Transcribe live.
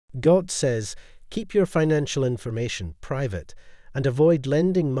God says, keep your financial information private and avoid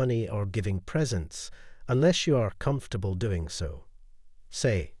lending money or giving presents unless you are comfortable doing so.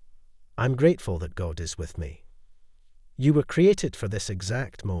 Say, I'm grateful that God is with me. You were created for this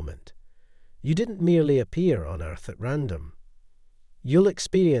exact moment. You didn't merely appear on earth at random. You'll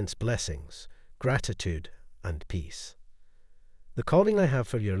experience blessings, gratitude, and peace. The calling I have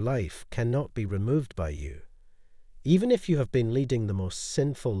for your life cannot be removed by you. Even if you have been leading the most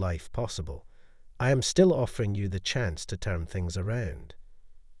sinful life possible, I am still offering you the chance to turn things around.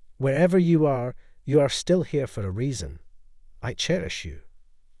 Wherever you are still here for a reason. I cherish you.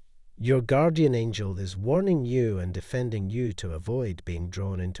 Your guardian angel is warning you and defending you to avoid being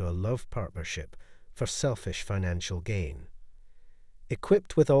drawn into a love partnership for selfish financial gain.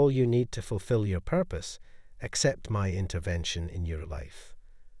 Equipped with all you need to fulfill your purpose, accept my intervention in your life.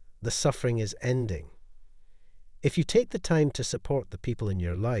 The suffering is ending. If you take the time to support the people in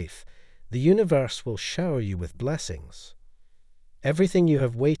your life, the universe will shower you with blessings. Everything you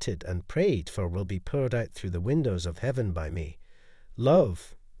have waited and prayed for will be poured out through the windows of heaven by me.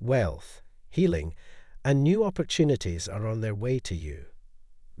 Love, wealth, healing, and new opportunities are on their way to you.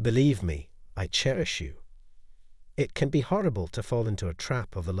 Believe me, I cherish you. It can be horrible to fall into a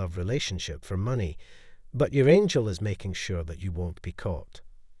trap of a love relationship for money, but your angel is making sure that you won't be caught.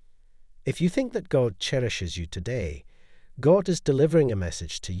 If you think that God cherishes you today, God is delivering a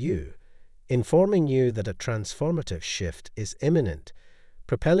message to you, informing you that a transformative shift is imminent,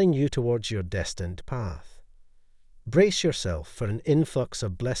 propelling you towards your destined path. Brace yourself for an influx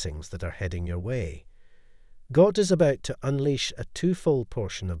of blessings that are heading your way. God is about to unleash a twofold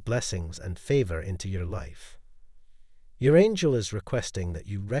portion of blessings and favor into your life. Your angel is requesting that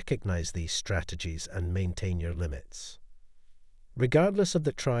you recognize these strategies and maintain your limits. Regardless of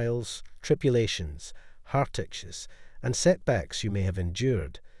the trials, tribulations, heartaches, and setbacks you may have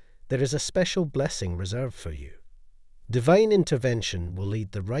endured, there is a special blessing reserved for you. Divine intervention will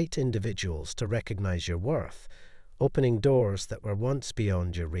lead the right individuals to recognize your worth, opening doors that were once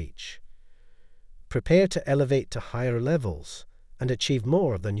beyond your reach. Prepare to elevate to higher levels and achieve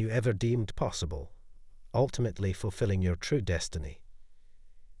more than you ever deemed possible, ultimately fulfilling your true destiny.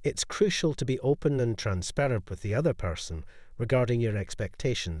 It's crucial to be open and transparent with the other person regarding your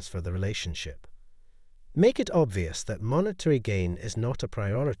expectations for the relationship. Make it obvious that monetary gain is not a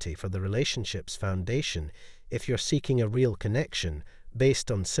priority for the relationship's foundation if you're seeking a real connection based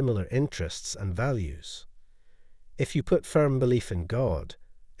on similar interests and values. If you put firm belief in God,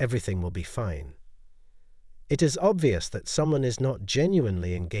 everything will be fine. It is obvious that someone is not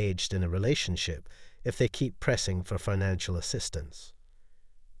genuinely engaged in a relationship if they keep pressing for financial assistance.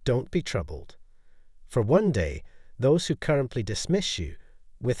 Don't be troubled. For one day, those who currently dismiss you,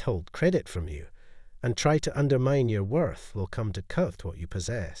 withhold credit from you, and try to undermine your worth will come to covet what you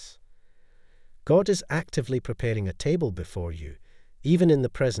possess. God is actively preparing a table before you, even in the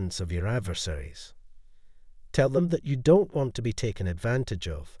presence of your adversaries. Tell them that you don't want to be taken advantage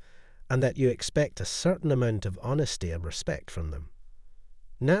of, and that you expect a certain amount of honesty and respect from them.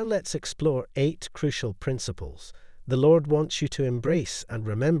 Now let's explore 8 crucial principles the Lord wants you to embrace and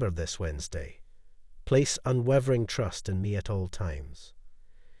remember this Wednesday. Place unwavering trust in me at all times.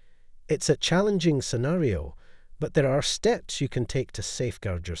 It's a challenging scenario, but there are steps you can take to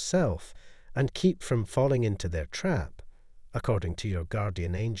safeguard yourself and keep from falling into their trap, according to your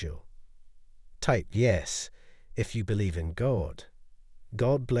guardian angel. Type yes if you believe in God.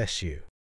 God bless you.